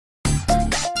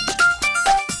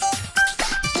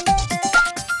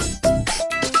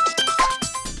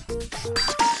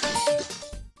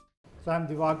So I'm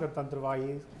Divakar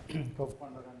Tantravahi,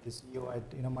 co-founder and the CEO at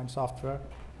Innominds Software,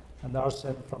 and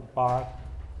Ersin from PARC,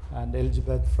 and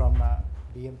Elizabeth from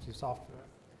BMC Software.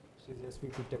 She's the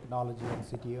SVP Technology and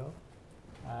CTO,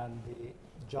 and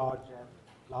George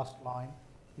at LastLine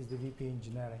is the VP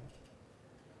Engineering.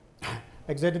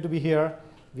 Excited to be here.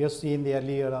 We have seen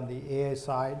earlier on the AI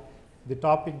side. The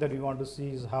topic that we want to see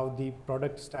is how the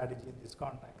product strategy in this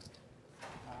context.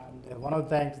 And one of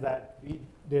the things that we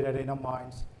did at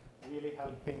Innominds, really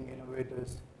helping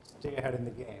innovators stay ahead in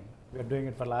the game. We are doing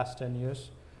it for the last 10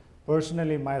 years.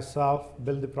 Personally, myself,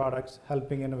 build the products,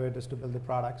 helping innovators to build the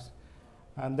products.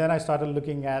 And then I started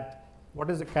looking at what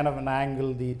is the kind of an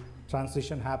angle, the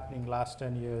transition happening last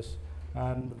 10 years,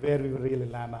 and where we will really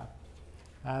land at.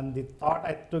 And the thought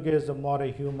I took is a more a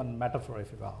human metaphor,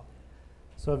 if you will.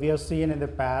 So we have seen in the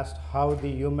past how the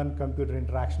human-computer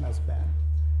interaction has been.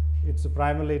 It's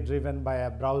primarily driven by a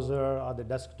browser or the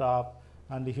desktop,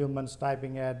 and the humans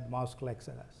typing at mouse clicks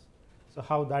at us. So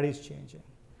how that is changing.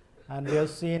 And we have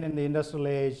seen in the industrial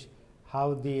age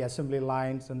how the assembly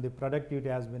lines and the productivity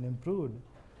has been improved,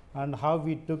 and how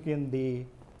we took in the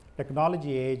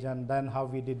technology age, and then how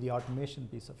we did the automation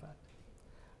piece of it.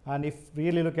 And if we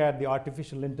really look at the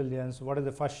artificial intelligence, what is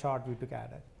the first shot we took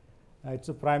at it? It's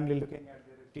primarily looking at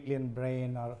the reptilian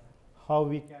brain, or how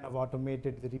we kind of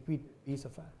automated the repeat piece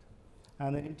of it.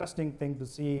 And the interesting thing to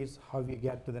see is how we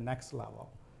get to the next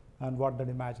level and what that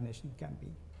imagination can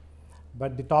be.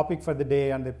 But the topic for the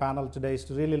day and the panel today is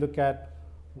to really look at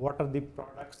what are the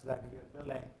products that we are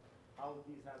building, how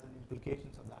these have the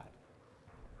implications of that.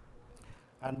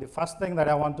 And the first thing that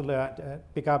I want to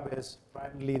pick up is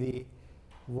primarily the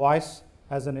voice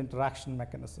as an interaction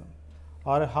mechanism,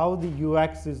 or how the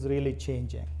UX is really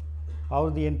changing, how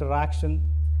the interaction.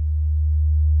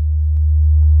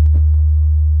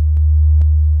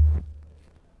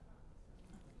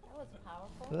 That was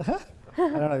powerful.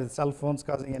 I don't know, is cell phones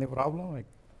causing any problem?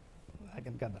 I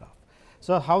can cut that off.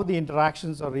 So how the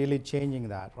interactions are really changing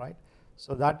that, right?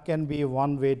 So that can be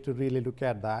one way to really look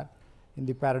at that in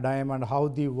the paradigm, and how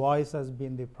the voice has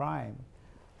been the prime.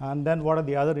 And then what are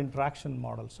the other interaction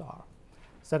models are.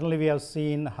 Certainly we have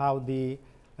seen how the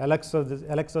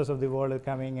Alexas of the world are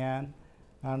coming in,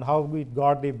 and how we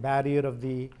got the barrier of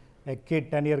a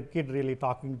 10-year kid really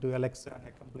talking to Alexa and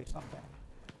accomplish something.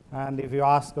 And if you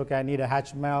ask, okay, I need a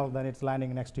HML, then it's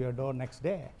landing next to your door next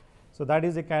day. So that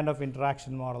is the kind of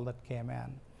interaction model that came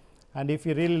in. And if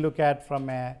you really look at from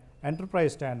an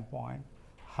enterprise standpoint,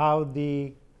 how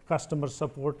the customer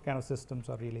support kind of systems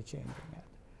are really changing it.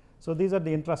 So these are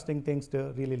the interesting things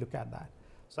to really look at that.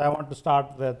 So I want to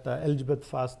start with Elizabeth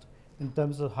first, in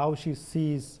terms of how she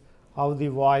sees how the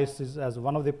voice is as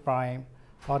one of the prime,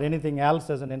 or anything else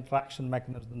as an interaction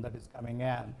mechanism that is coming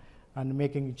in, and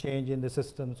making a change in the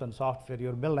systems and software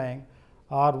you're building,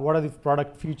 or what are the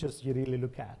product features you really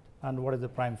look at, and what is the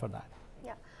prime for that?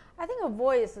 Yeah, I think a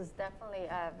voice is definitely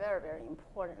very, very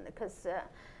important, because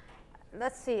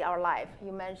let's see our life.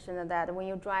 You mentioned that when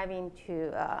you drive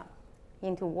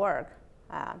into work,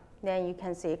 then you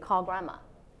can say, call grandma,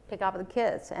 pick up the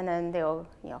kids, and then they'll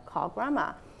call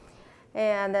grandma.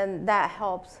 And then that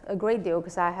helps a great deal,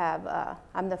 because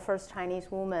I'm the first Chinese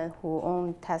woman who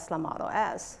owned Tesla Model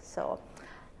S. So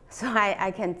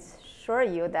I can assure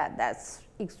you that that's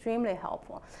extremely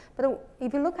helpful. But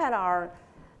if you look at our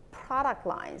product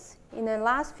lines, in the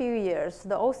last few years,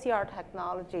 the OCR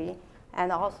technology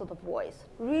and also the voice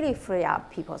really free up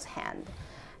people's hand.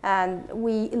 And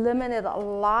we eliminated a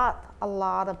lot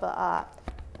of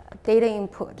data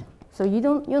input. So you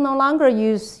no longer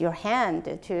use your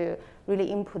hand to really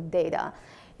input data.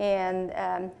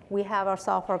 And we have our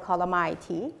software called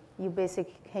MIT. You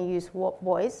basically can use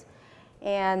voice.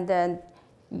 And then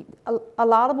a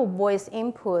lot of voice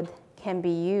input can be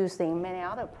used in many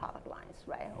other product lines,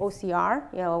 right?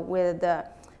 OCR, with the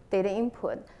data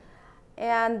input.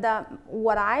 And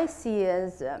what I see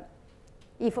is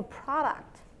if a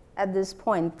product at this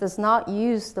point does not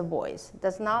use the voice,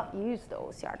 does not use the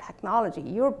OCR technology,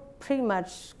 you're pretty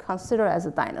much considered as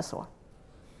a dinosaur.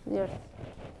 There's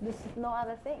no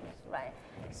other things, right?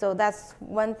 So that's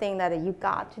one thing that you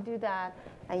got to do that,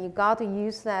 and you got to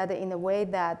use that in a way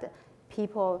that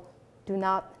people do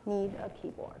not need a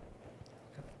keyboard.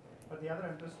 But the other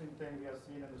interesting thing we have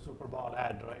seen in the Super Bowl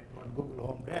ad, right, what Google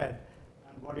Home did,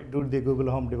 and what it did to the Google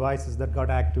Home devices that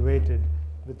got activated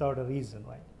without a reason,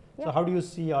 right? Yeah. So how do you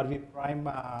see, are we prime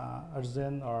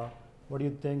Ersin, or what do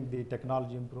you think the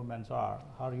technology improvements are?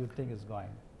 How do you think it's going?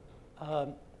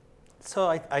 So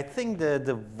I think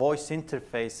the voice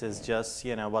interface is just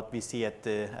what we see at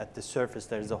the surface.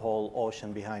 There's a whole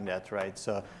ocean behind that, right?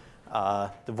 So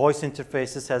The voice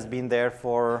interfaces has been there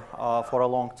for a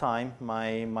long time.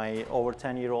 My over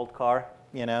 10-year-old car,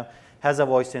 has a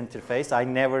voice interface. I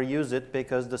never use it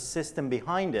because the system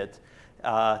behind it,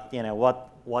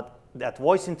 what that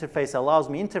voice interface allows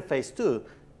me interface to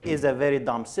is a very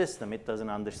dumb system. It doesn't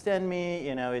understand me.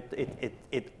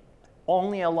 It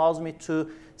only allows me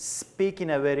to speak in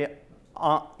a very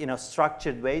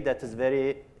structured way that is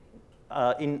very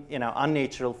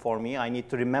unnatural for me. I need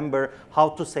to remember how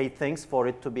to say things for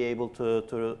it to be able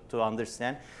to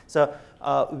understand. So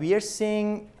we are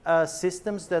seeing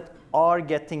systems that are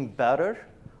getting better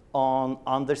on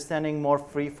understanding more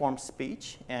free-form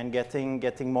speech and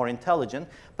getting more intelligent.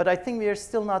 But I think we are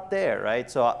still not there,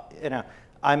 right? So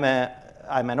I'm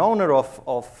an owner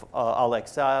of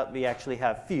Alexa. We actually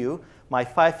have few. My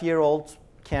 5-year-old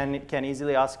can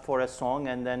easily ask for a song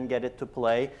and then get it to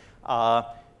play.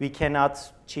 We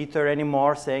cannot cheat her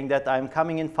anymore, saying that I'm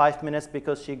coming in 5 minutes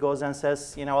because she goes and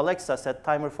says, Alexa set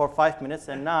timer for 5 minutes,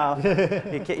 and now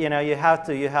you have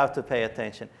to pay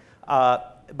attention.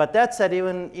 But that said,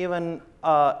 even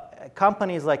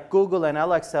companies like Google and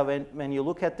Alexa, when you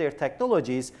look at their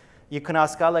technologies, you can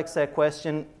ask Alexa a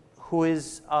question, who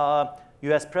is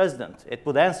US president? It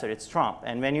would answer, it's Trump.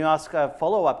 And when you ask a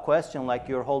follow-up question, like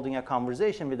you're holding a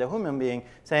conversation with a human being,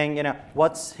 saying,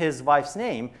 what's his wife's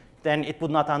name? Then it would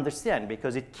not understand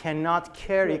because it cannot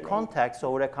carry context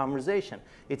over a conversation.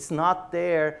 It's not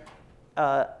there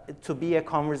to be a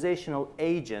conversational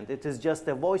agent. It is just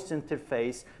a voice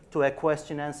interface to a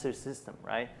question-answer system,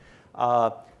 right?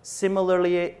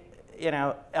 Similarly,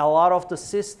 a lot of the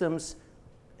systems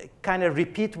kind of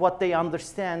repeat what they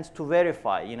understand to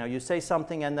verify. You say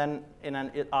something and then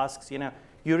it asks,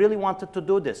 you really wanted to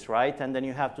do this, right? And then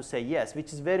you have to say yes,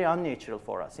 which is very unnatural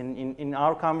for us. In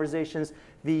our conversations,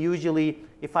 we usually,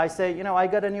 if I say, I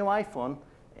got a new iPhone,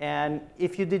 and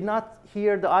if you did not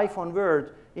hear the iPhone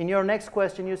word, in your next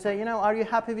question you say, are you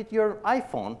happy with your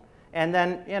iPhone? And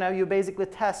then, you basically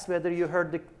test whether you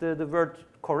heard the word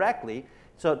correctly.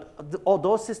 So all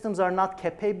those systems are not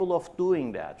capable of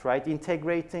doing that, right?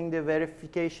 Integrating the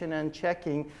verification and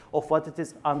checking of what it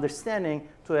is understanding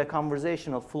to a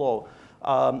conversational flow.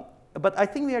 But I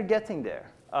think we are getting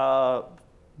there.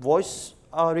 Voice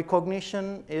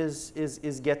recognition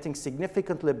is getting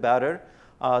significantly better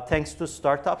thanks to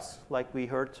startups, like we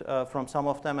heard from some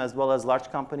of them, as well as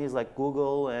large companies like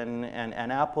Google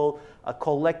and Apple,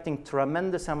 collecting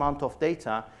tremendous amount of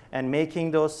data and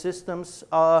making those systems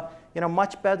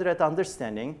much better at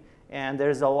understanding. And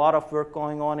there's a lot of work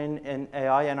going on in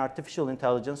AI and artificial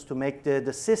intelligence to make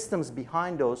the systems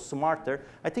behind those smarter.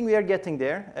 I think we are getting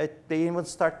there. They even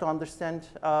start to understand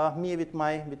me with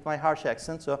my harsh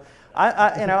accent. So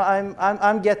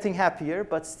I'm getting happier,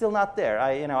 but still not there.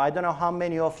 I don't know how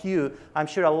many of you. I'm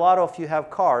sure a lot of you have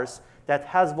cars that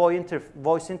has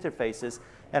voice interfaces.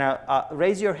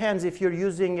 Raise your hands if you're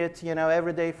using it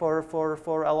every day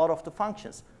for a lot of the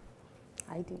functions.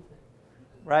 I do.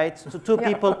 Right? So two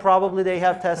people probably they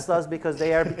have Teslas because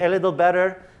they are a little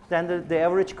better than the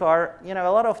average car. A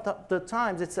lot of the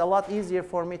times it's a lot easier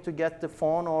for me to get the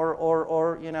phone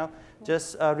or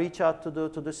just reach out to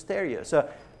the stereo. So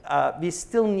we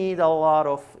still need a lot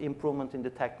of improvement in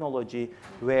the technology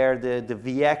where the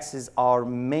VX is our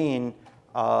main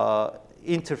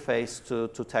interface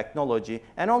to technology,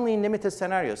 and only in limited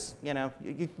scenarios.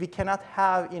 We cannot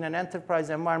have in an enterprise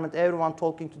environment everyone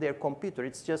talking to their computer.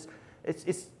 It's just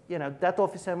that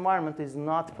office environment is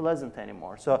not pleasant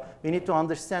anymore. So we need to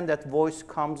understand that voice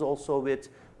comes also with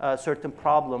certain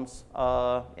problems,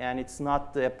 and it's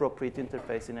not the appropriate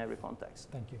interface in every context.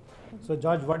 Thank you. So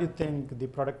George, what do you think the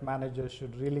product manager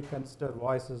should really consider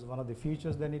voice as one of the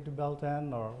features they need to build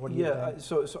in, or what do you think?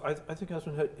 So I think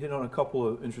Ersin hit on a couple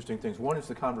of interesting things. One is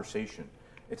the conversation.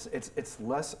 It's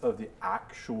less of the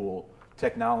actual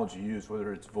technology used,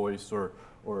 whether it's voice or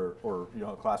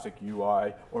classic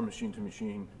UI or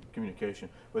machine-to-machine communication,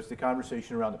 but it's the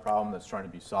conversation around the problem that's trying to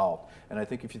be solved. And I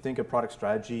think if you think of product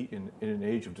strategy in an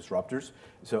age of disruptors,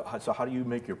 so how do you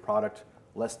make your product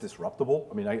less disruptable?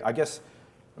 I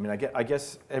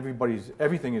guess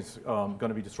everything is going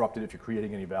to be disrupted if you're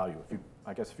creating any value.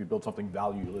 If you build something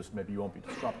valueless, maybe you won't be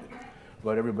disrupted,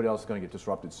 but everybody else is going to get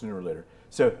disrupted sooner or later.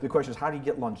 So the question is, how do you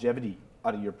get longevity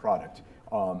out of your product?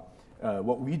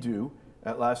 What we do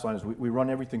at LastLine is we run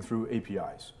everything through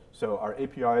APIs. So our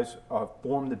APIs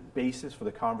form the basis for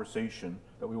the conversation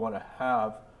that we want to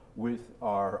have with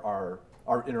our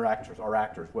interactors, our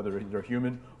actors, whether they're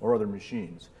human or other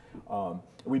machines.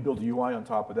 We build a UI on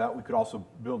top of that. We could also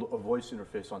build a voice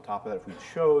interface on top of that if we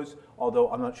chose,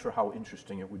 although I'm not sure how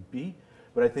interesting it would be.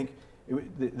 But I think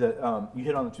You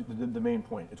hit on the main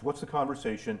point. It's what's the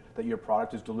conversation that your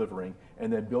product is delivering,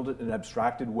 and then build it in an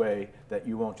abstracted way that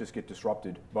you won't just get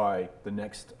disrupted by the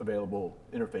next available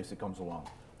interface that comes along,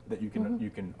 that you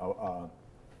can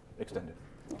extend it.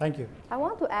 Thank you. I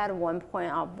want to add one point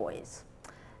on voice.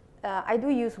 I do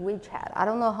use WeChat. I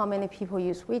don't know how many people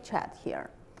use WeChat here.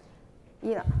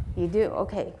 You do.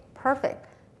 Okay, perfect.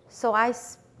 So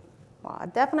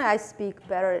definitely I speak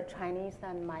better Chinese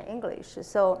than my English.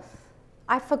 So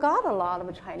I forgot a lot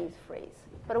of Chinese phrase.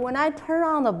 But when I turn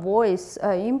on the voice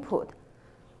input,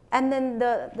 and then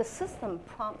the system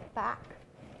prompt back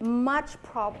much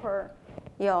proper,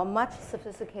 much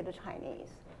sophisticated Chinese.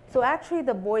 So actually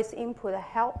the voice input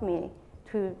helped me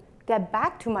to get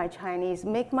back to my Chinese,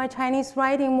 make my Chinese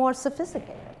writing more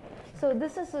sophisticated. So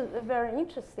this is very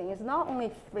interesting. It's not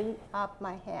only free up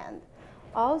my hand,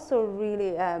 also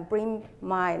really bring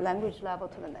my language level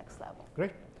to the next level.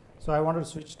 Great. So I wanted to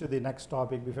switch to the next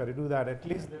topic. Before I do that, at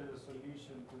least there is a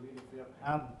solution to really free up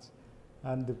hands.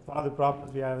 And one of the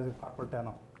problems we have is the corporate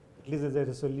tenor. At least there is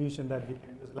a solution that we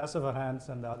can use less of our hands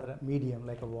and the other medium,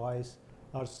 like a voice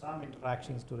or some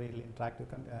interactions to really interact with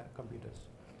computers.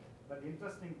 But the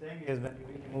interesting thing is when you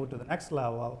really move to the next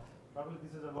level, probably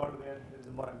this is a world where there is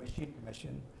more a machine to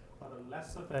machine, or a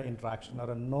less of an interaction,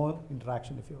 or a no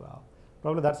interaction, if you will.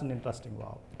 Probably that's an interesting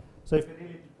world. So if you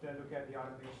really look at the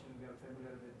automation, we are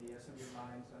familiar with the assembly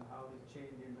lines and how they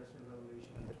change the industrial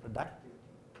revolution and the productivity.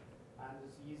 And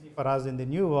it's easy for us in the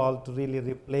new world to really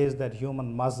replace that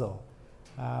human muscle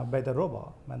by the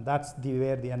robot. And that's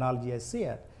where the analogy I see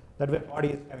it, that where body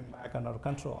is coming back under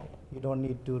control. You don't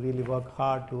need to really work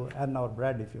hard to earn our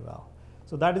bread, if you will.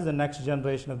 So that is the next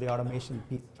generation of the automation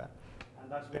piece of it.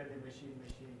 And that's where the machine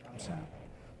comes in.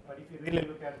 But if you really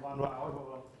look at one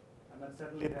world, and then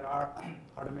certainly there are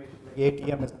automation, like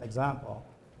ATM is an example.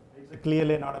 It's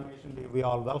clearly an automation we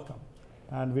all welcome.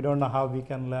 And we don't know how we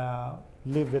can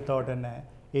live without an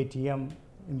ATM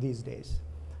in these days.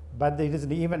 But it is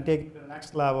even taken to the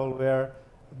next level where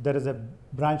there is a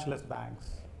branchless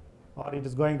banks, or it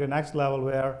is going to the next level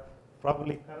where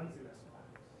probably currency-less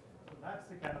banks. So that's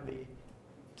the kind of the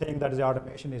thing that the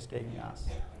automation is taking us.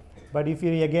 But if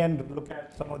you again look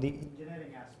at some of the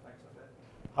engineering aspects of it,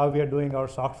 how we are doing our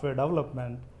software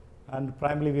development, and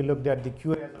primarily we looked at the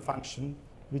QA as a function,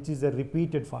 which is a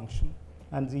repeated function,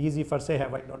 and it's easy for say, hey,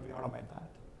 why don't we automate that?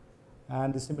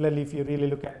 And similarly, if you really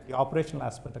look at the operational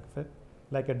aspect of it,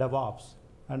 like a DevOps,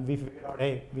 and we figured out,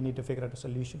 hey, we need to figure out a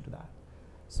solution to that.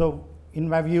 So in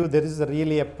my view, there is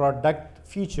really a product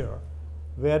feature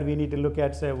where we need to look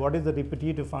at, say, what is the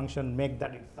repetitive function, make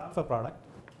that itself a product,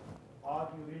 or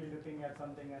you really looking at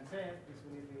something and say, this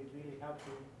will really help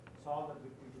to solve that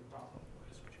repetitive problem.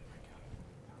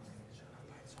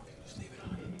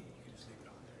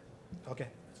 Okay.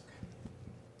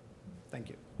 Thank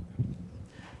you.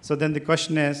 So then the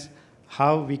question is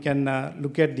how we can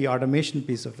look at the automation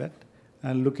piece of it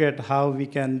and look at how we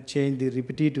can change the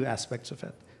repetitive aspects of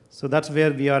it. So that's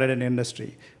where we are at an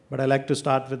industry. But I like to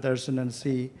start with Ersin and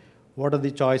see what are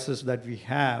the choices that we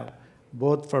have,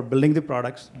 both for building the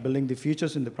products, building the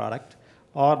features in the product,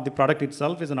 or the product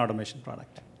itself is an automation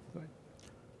product.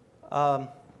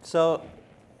 So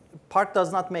PARC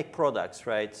does not make products,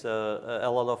 right? So a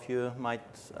lot of you might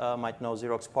know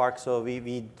Xerox PARC. So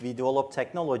we develop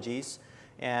technologies,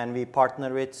 and we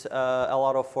partner with a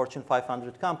lot of Fortune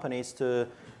 500 companies to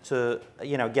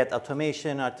get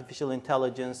automation, artificial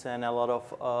intelligence, and a lot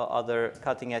of other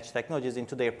cutting-edge technologies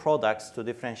into their products to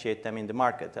differentiate them in the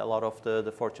market. A lot of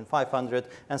the Fortune 500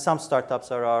 and some startups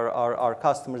are our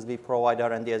customers. We provide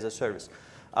R&D as a service.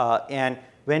 And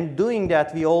when doing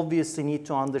that, we obviously need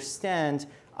to understand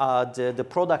the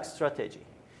product strategy.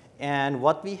 And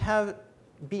what we have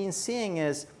been seeing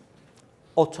is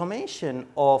automation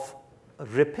of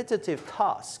repetitive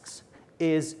tasks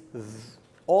is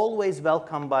always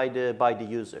welcomed by the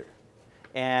user.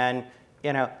 And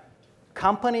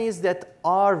companies that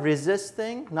are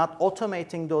resisting not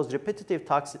automating those repetitive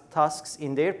tasks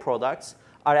in their products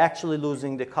are actually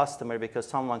losing the customer because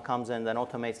someone comes in and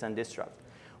automates and disrupts.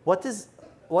 What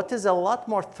is a lot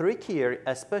more trickier,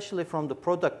 especially from the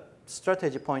product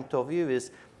strategy point of view, is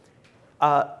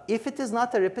if it is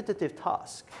not a repetitive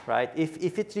task, right?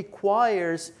 If it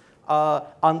requires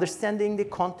understanding the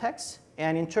context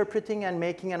and interpreting and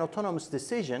making an autonomous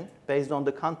decision based on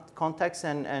the context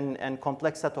and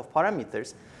complex set of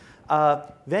parameters,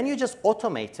 when you just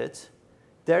automate it,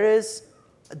 there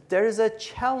is a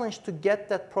challenge to get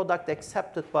that product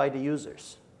accepted by the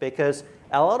users, because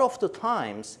a lot of the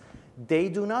times they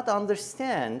do not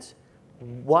understand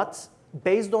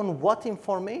based on what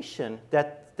information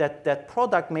that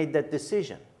product made that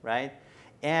decision, right?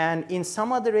 And in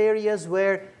some other areas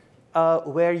where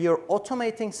you're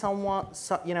automating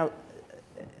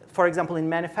for example, in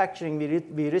manufacturing,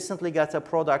 we recently got a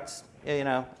product,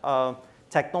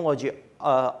 technology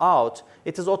out.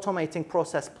 It is automating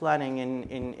process planning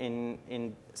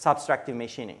in subtractive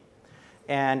machining.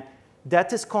 And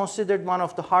that is considered one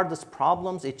of the hardest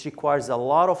problems. It requires a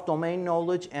lot of domain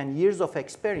knowledge and years of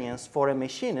experience for a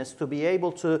machinist to be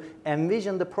able to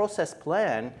envision the process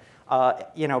plan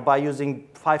by using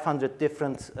 500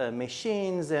 different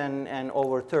machines and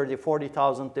over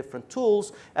 40,000 different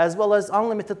tools, as well as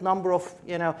unlimited number of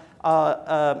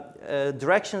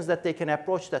directions that they can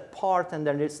approach that part, and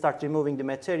then they start removing the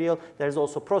material. There's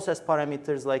also process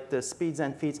parameters like the speeds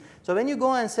and feeds. So when you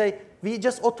go and say, we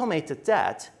just automated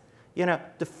that,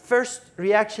 the first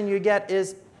reaction you get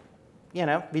is,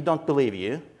 we don't believe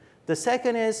you. The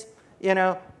second is,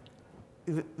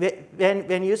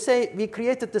 when you say we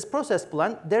created this process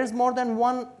plan, there's more than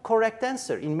one correct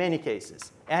answer in many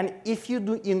cases. And if you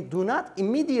do not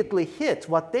immediately hit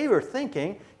what they were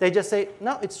thinking, they just say,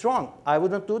 no, it's wrong. I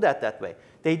wouldn't do that way.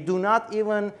 They do not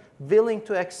even willing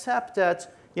to accept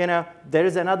that there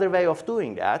is another way of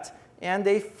doing that. And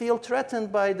they feel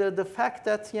threatened by the fact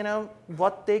that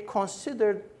what they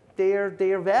consider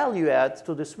their value add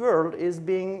to this world is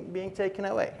being taken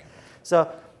away.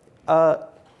 So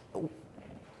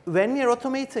when we're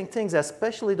automating things,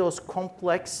 especially those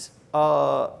complex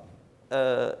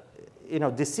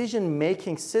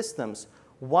decision-making systems,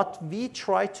 what we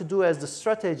try to do as the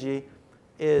strategy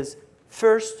is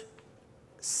first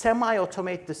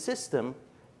semi-automate the system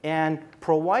and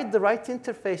provide the right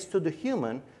interface to the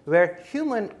human, where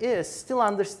human is still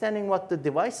understanding what the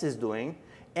device is doing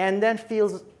and then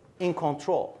feels in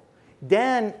control.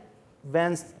 Then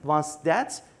once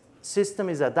that system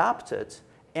is adopted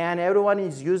and everyone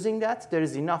is using that, there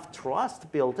is enough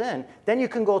trust built in, then you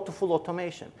can go to full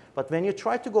automation. But when you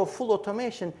try to go full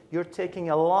automation, you're taking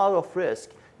a lot of risk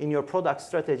in your product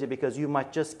strategy because you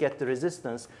might just get the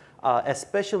resistance,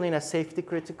 especially in a safety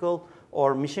critical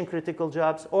or mission critical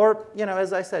jobs, or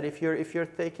as I said, if you're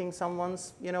taking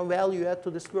someone's value add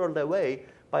to this world away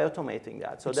by automating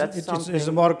that. So that's something. It's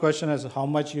more a question as how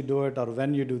much you do it or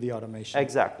when you do the automation.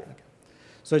 Exactly. Okay.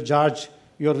 So George,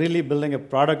 you're really building a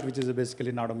product which is basically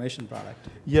an automation product.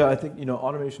 Yeah, I think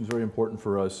automation is very important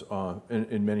for us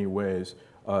in many ways.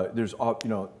 There's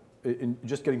in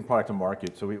just getting product to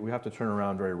market, so we have to turn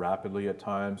around very rapidly at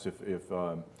times.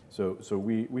 So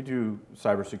we do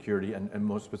cybersecurity and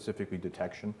most specifically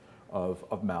detection of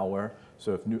malware.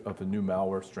 So if a new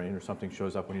malware strain or something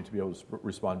shows up, we need to be able to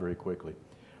respond very quickly.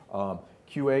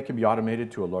 QA can be automated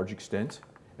to a large extent,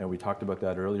 and we talked about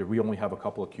that earlier. We only have a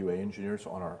couple of QA engineers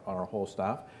on our whole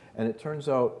staff, and it turns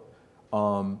out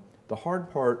the hard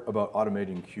part about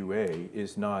automating QA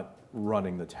is not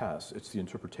running the tests. It's the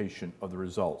interpretation of the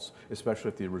results, especially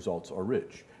if the results are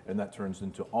rich. And that turns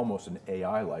into almost an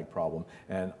AI-like problem.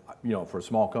 And for a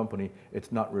small company,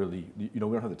 it's not really, we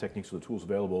don't have the techniques or the tools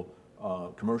available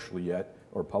commercially yet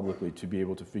or publicly to be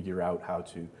able to figure out how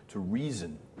to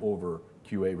reason over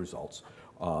QA results.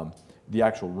 The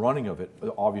actual running of it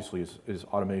obviously is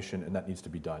automation, and that needs to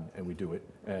be done, and we do it.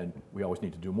 And we always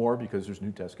need to do more because there's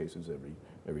new test cases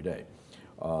every day.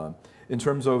 In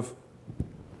terms of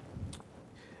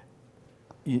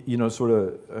so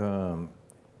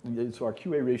our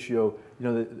QA ratio,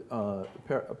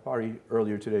 Pari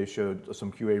earlier today showed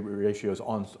some QA ratios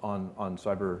on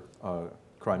cyber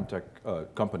crime tech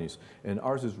companies, and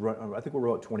ours is I think we're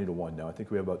about 20 to 1 now. I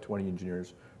think we have about 20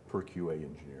 engineers per QA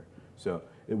engineer. So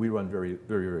we run very,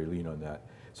 very, very lean on that.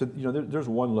 So there's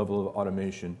one level of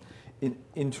automation.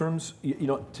 In terms,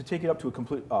 to take it up to a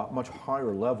complete, much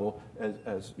higher level,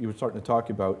 as you were starting to talk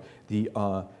about the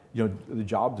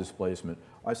job displacement.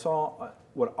 I saw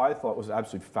what I thought was an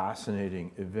absolutely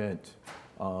fascinating event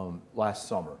last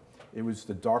summer. It was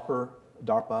the DARPA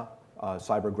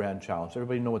Cyber Grand Challenge.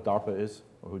 Everybody know what DARPA is,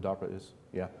 or who DARPA is?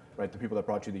 Yeah, right. The people that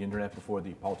brought you the internet before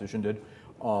the politician did.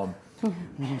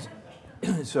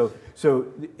 So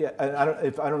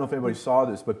I don't know if anybody saw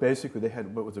this, but basically they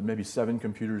had maybe 7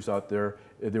 computers out there.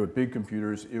 They were big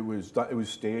computers. It was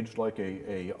staged like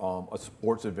a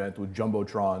sports event with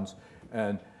jumbotrons,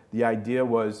 and the idea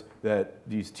was that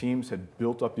these teams had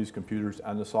built up these computers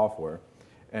and the software,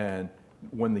 and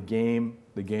when the game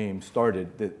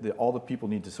started, all the people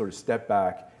need to sort of step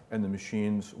back, and the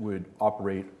machines would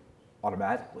operate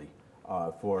automatically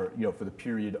for the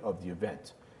period of the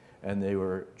event. And they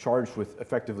were charged with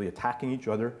effectively attacking each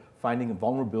other, finding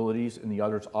vulnerabilities in the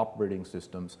other's operating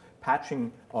systems,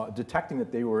 patching, detecting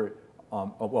that they were,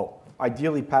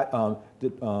 ideally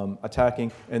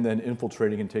attacking and then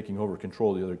infiltrating and taking over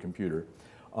control of the other computer.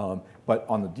 But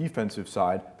on the defensive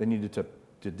side, they needed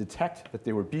to detect that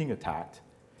they were being attacked.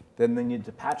 Then they needed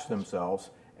to patch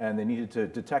themselves, and they needed to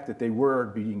detect that they were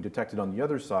being detected on the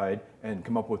other side and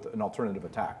come up with an alternative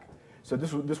attack. So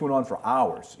this went on for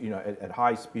hours, at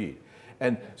high speed.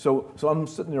 And so I'm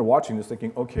sitting there watching this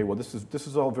thinking, okay, well, this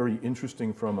is all very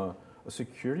interesting from a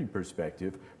security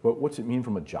perspective, but what's it mean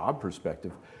from a job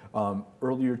perspective?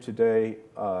 Earlier today,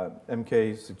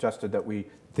 MR suggested we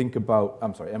think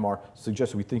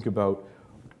about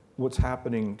what's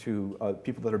happening to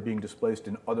people that are being displaced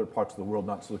in other parts of the world,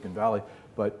 not Silicon Valley.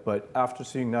 But after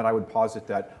seeing that, I would posit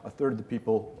that a third of the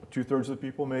people, 2/3 of the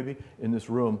people maybe in this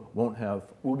room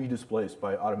will be displaced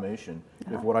by automation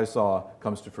if what I saw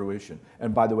comes to fruition.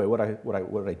 And by the way, what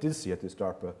I did see at this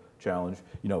DARPA challenge,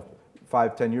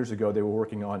 5-10 years ago, they were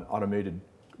working on automated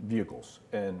vehicles,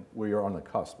 and we are on the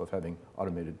cusp of having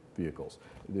automated vehicles.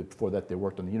 Before that, they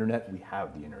worked on the internet. We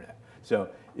have the internet. So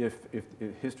if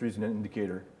history is an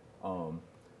indicator,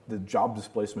 the job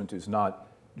displacement is not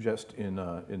just in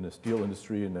the steel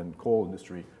industry and then coal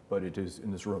industry, but it is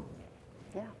in this room.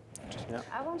 Yeah.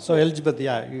 So Elizabeth,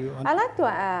 you. I'd like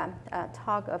to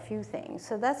talk a few things.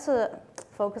 So that's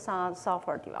focus on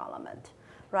software development,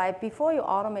 right? Before you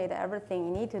automate everything,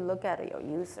 you need to look at your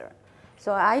user.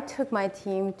 So I took my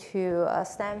team to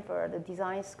Stanford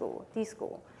Design School,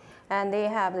 D-School, and they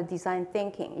have the design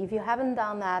thinking. If you haven't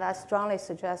done that, I strongly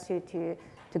suggest you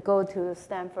to go to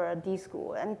Stanford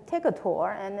D-School and take a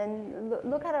tour and then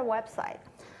look at our website.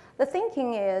 The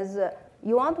thinking is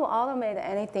you want to automate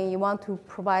anything, you want to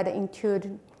provide an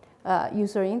intuitive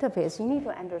user interface, you need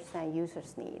to understand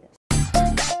users' need.